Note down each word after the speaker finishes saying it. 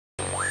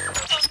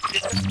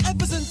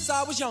Ever since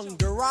I was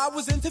younger, I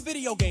was into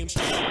video games.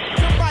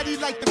 Somebody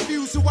like the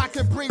Fuse so I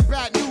can bring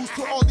bad news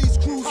to all these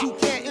crews who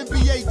can't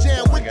NBA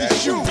jam with the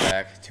shoe. Welcome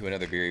back to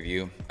another beer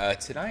review.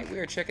 Tonight we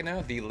are checking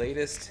out the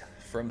latest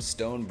from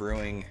Stone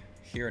Brewing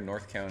here in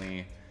North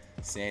County,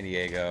 San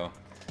Diego.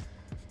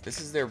 This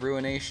is their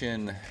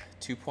Ruination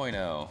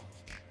 2.0.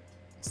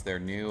 It's their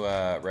new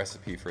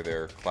recipe for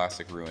their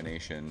classic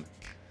Ruination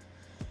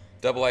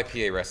double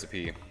IPA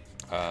recipe.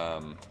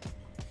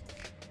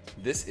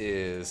 This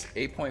is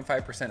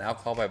 8.5%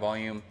 alcohol by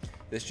volume.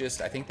 This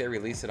just, I think they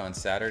released it on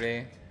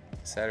Saturday.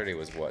 Saturday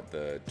was what,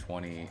 the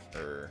 20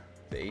 or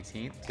the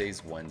 18th?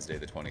 Today's Wednesday,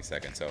 the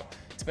 22nd. So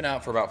it's been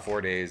out for about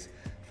 4 days.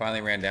 Finally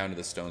ran down to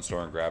the Stone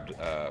store and grabbed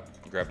a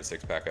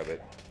 6-pack of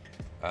it.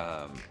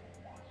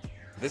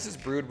 This is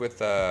brewed with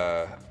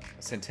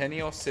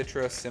Centennial,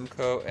 Citra,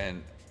 Simcoe,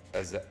 and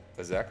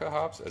Azeka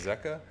hops.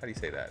 Azeka? How do you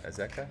say that?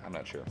 Azeka? I'm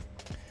not sure.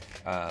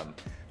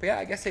 But yeah,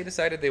 I guess they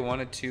decided they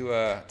wanted to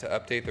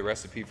update the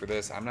recipe for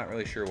this. I'm not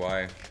really sure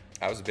why.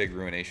 I was a big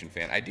Ruination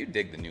fan. I do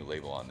dig the new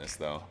label on this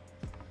though.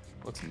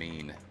 Looks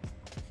mean.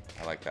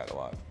 I like that a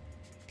lot.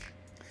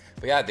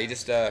 But yeah, they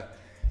just had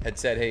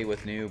said, hey,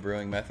 with new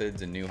brewing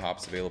methods and new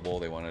hops available,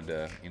 they wanted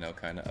to, you know,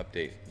 kind of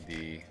update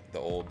the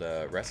old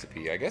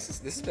recipe. I guess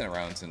this has been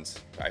around since,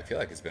 I feel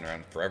like it's been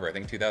around forever. I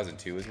think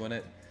 2002 is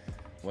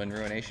when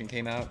Ruination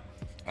came out.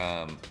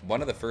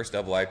 One of the first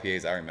double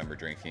IPAs I remember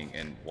drinking,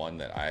 and one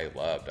that I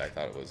loved. I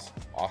thought it was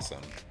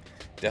awesome.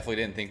 Definitely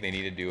didn't think they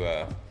needed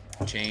to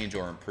change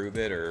or improve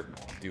it or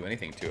do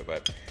anything to it,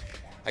 but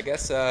I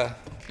guess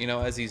you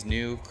know, as these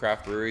new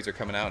craft breweries are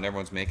coming out and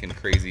everyone's making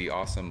crazy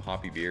awesome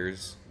hoppy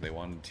beers, they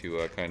wanted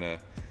to kind of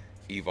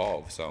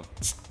evolve, so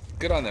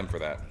good on them for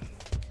that.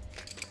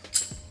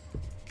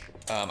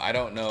 I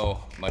don't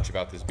know much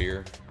about this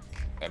beer.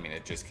 I mean,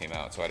 it just came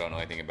out, so I don't know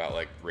anything about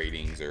like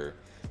ratings or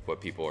what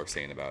people are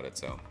saying about it,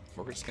 so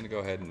we're just gonna go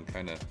ahead and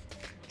kind of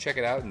check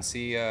it out and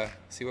see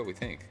what we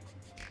think.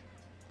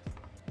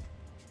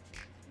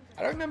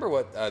 I don't remember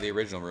what the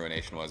original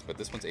Ruination was, but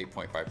this one's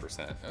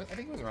 8.5%. I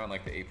think it was around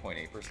like the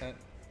 8.8%,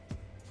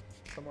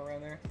 somewhere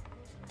around there.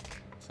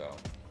 So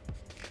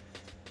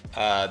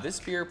this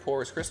beer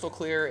pours crystal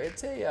clear.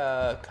 It's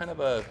a kind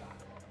of a,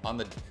 on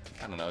the,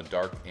 I don't know,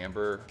 dark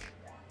amber,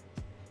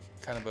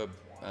 kind of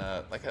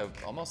a like a,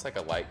 almost like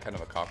a light kind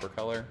of a copper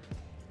color.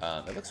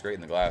 It looks great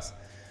in the glass.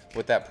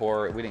 With that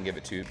pour, we didn't give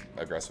it too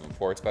aggressive a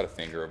pour. It's about a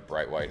finger of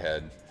bright white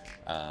head.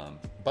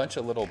 Bunch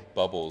of little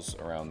bubbles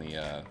around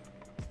the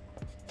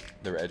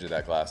edge of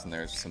that glass, and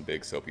there's some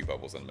big soapy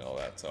bubbles in the middle of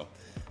that. So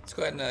let's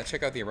go ahead and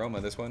check out the aroma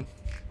of this one.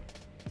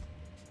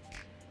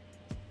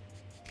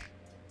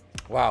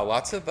 Wow,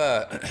 lots of,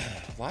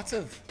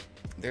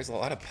 there's a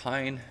lot of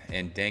pine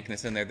and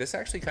dankness in there. This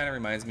actually kind of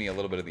reminds me a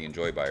little bit of the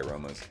Enjoy by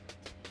aromas.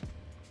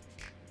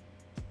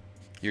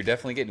 You're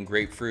definitely getting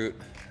grapefruit.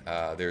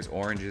 There's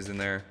oranges in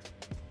there.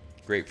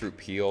 Grapefruit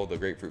peel, the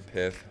grapefruit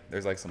pith.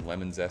 There's like some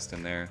lemon zest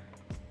in there.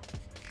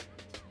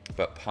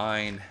 But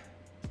pine,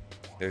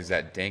 there's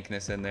that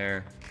dankness in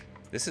there.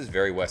 This is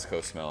very West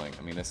Coast smelling.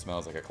 I mean, this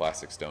smells like a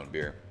classic Stone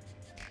beer.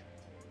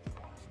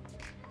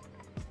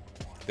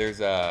 There's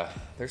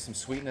some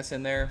sweetness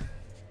in there.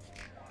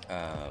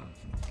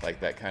 Like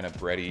that kind of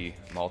bready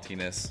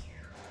maltiness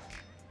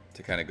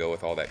to kind of go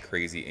with all that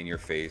crazy in your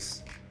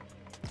face,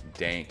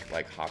 dank,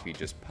 like hoppy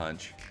just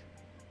punch.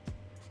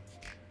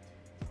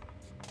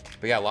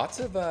 But yeah, lots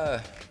of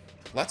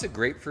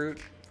grapefruit,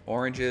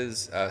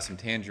 oranges, some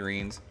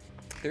tangerines.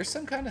 There's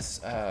some kind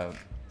of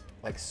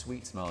like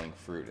sweet smelling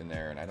fruit in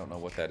there, and I don't know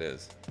what that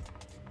is.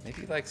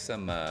 Maybe like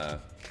some, I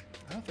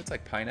don't know if it's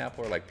like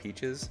pineapple or like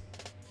peaches.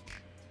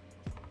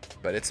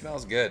 But it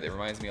smells good. It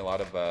reminds me a lot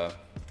of the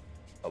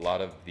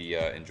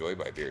Enjoy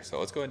by beer. So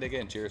let's go and dig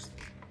in. Cheers.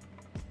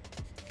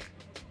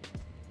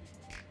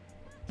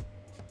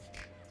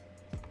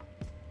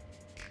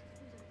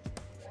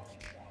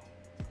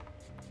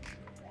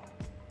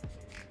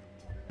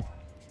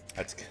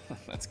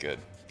 That's good.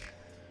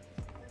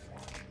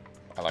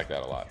 I like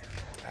that a lot.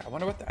 I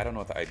wonder what I don't know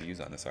what the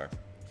IBUs on this are.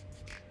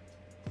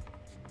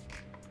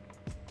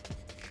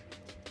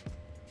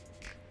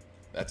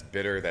 That's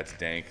bitter, that's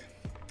dank.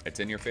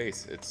 It's in your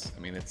face. I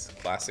mean, it's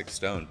classic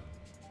Stone.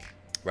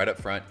 Right up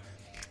front,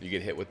 you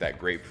get hit with that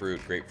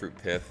grapefruit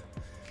pith.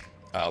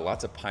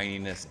 Lots of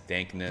pininess,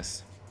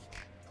 dankness.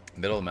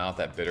 Middle of the mouth,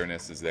 that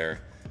bitterness is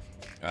there.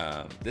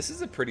 This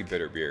is a pretty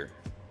bitter beer.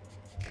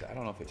 I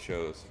don't know if it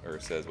shows or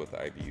says what the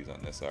IBUs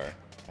on this are.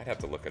 I'd have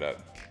to look it up.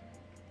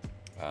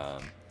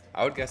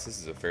 I would guess this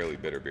is a fairly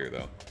bitter beer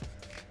though.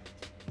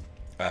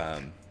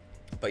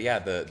 But yeah,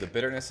 the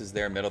bitterness is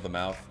there, middle of the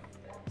mouth.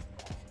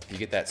 You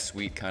get that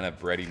sweet kind of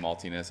bready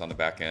maltiness on the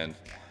back end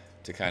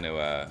to kind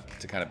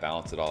of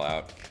balance it all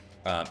out.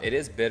 It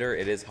is bitter,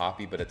 it is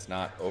hoppy, but it's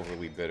not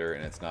overly bitter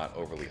and it's not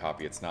overly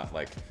hoppy. It's not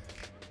like,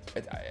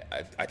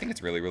 I think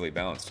it's really, really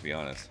balanced, to be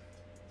honest.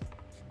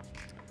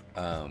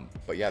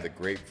 But yeah, the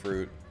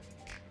grapefruit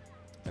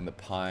and the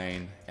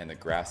pine and the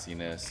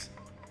grassiness.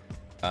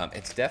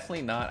 It's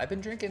definitely not, I've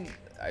been drinking,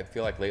 I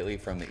feel like lately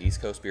from the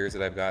East Coast beers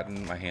that I've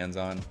gotten my hands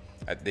on,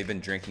 they've been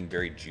drinking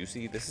very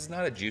juicy. This is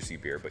not a juicy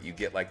beer, but you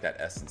get like that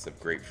essence of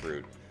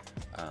grapefruit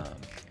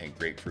and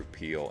grapefruit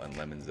peel and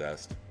lemon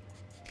zest.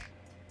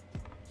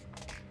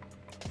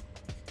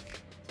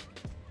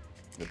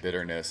 The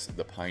bitterness,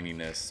 the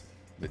pininess,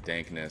 the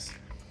dankness.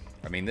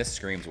 I mean, this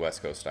screams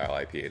West Coast style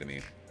IPA to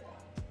me.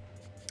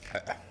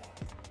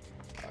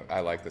 I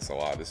like this a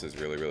lot. This is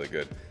really, really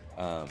good.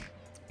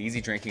 Easy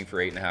drinking for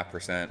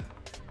 8.5%.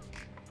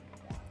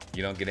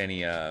 You don't get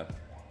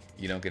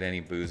any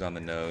booze on the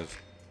nose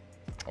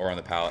or on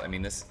the palate. I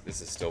mean, this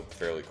is still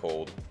fairly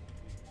cold.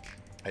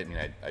 I mean,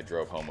 I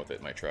drove home with it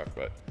in my truck,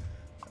 but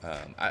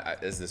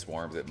as this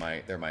warms,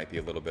 there might be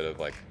a little bit of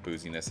like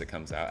booziness that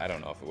comes out. I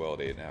don't know if it will at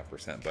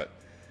 8.5%, but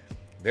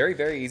very,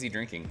 very easy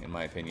drinking in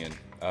my opinion.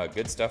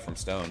 Good stuff from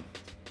Stone.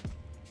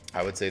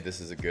 I would say this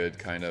is a good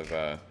kind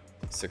of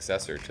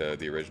successor to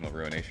the original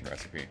Ruination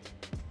recipe.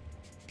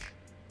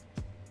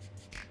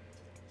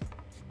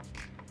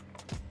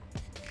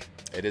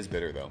 It is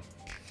bitter though.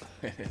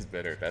 It is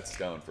bitter. That's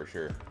Stone for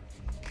sure.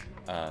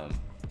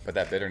 But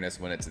that bitterness,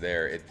 when it's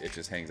there, it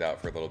just hangs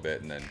out for a little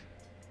bit and then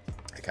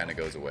it kind of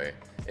goes away.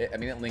 I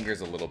mean, it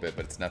lingers a little bit,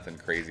 but it's nothing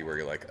crazy where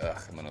you're like,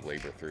 ugh, I'm gonna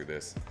labor through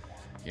this.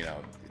 You know,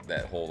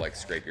 that whole like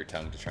scrape your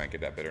tongue to try and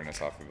get that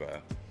bitterness off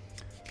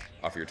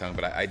of your tongue.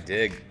 But I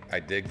dig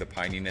the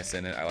pininess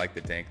in it. I like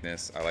the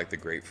dankness. I like the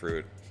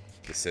grapefruit,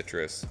 the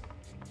citrus.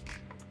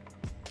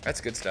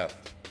 That's good stuff.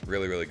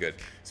 Really, really good.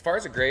 As far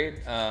as a grade,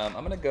 I'm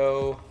gonna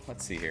go,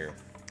 let's see here.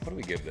 What do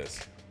we give this?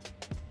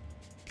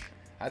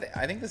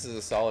 I think this is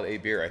a solid A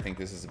beer. I think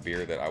this is a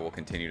beer that I will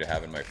continue to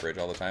have in my fridge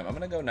all the time. I'm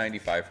gonna go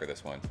 95 for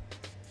this one.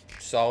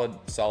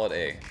 Solid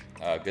A.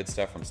 Good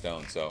stuff from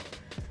Stone. So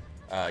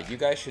you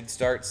guys should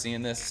start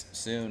seeing this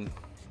soon.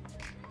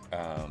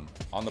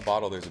 On the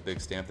bottle, there's a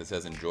big stamp that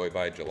says enjoy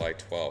by July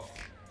 12th.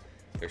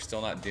 They're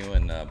still not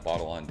doing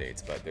bottle on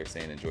dates, but they're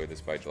saying enjoy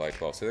this by July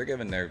 12th. So they're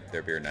giving their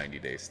beer 90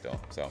 days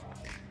still. So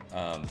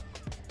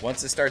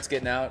once it starts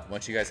getting out,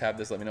 once you guys have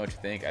this, let me know what you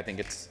think. I think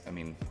it's, I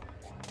mean,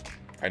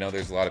 I know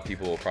there's a lot of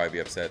people who will probably be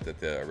upset that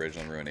the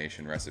original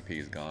Ruination recipe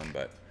is gone,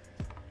 but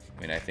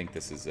I mean, I think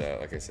this is,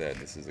 like I said,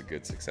 this is a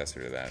good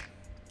successor to that.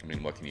 I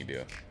mean, what can you do?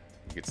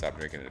 You could stop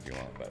drinking it if you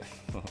want,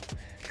 but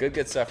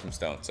good stuff from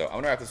Stone. So I'm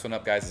gonna wrap this one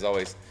up, guys. As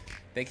always,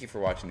 thank you for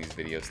watching these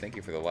videos. Thank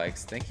you for the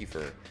likes. Thank you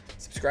for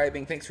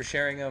subscribing. Thanks for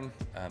sharing them.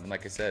 And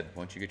like I said,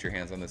 once you get your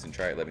hands on this and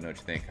try it, let me know what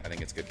you think. I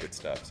think it's good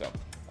stuff. So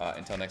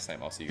until next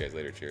time, I'll see you guys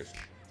later. Cheers.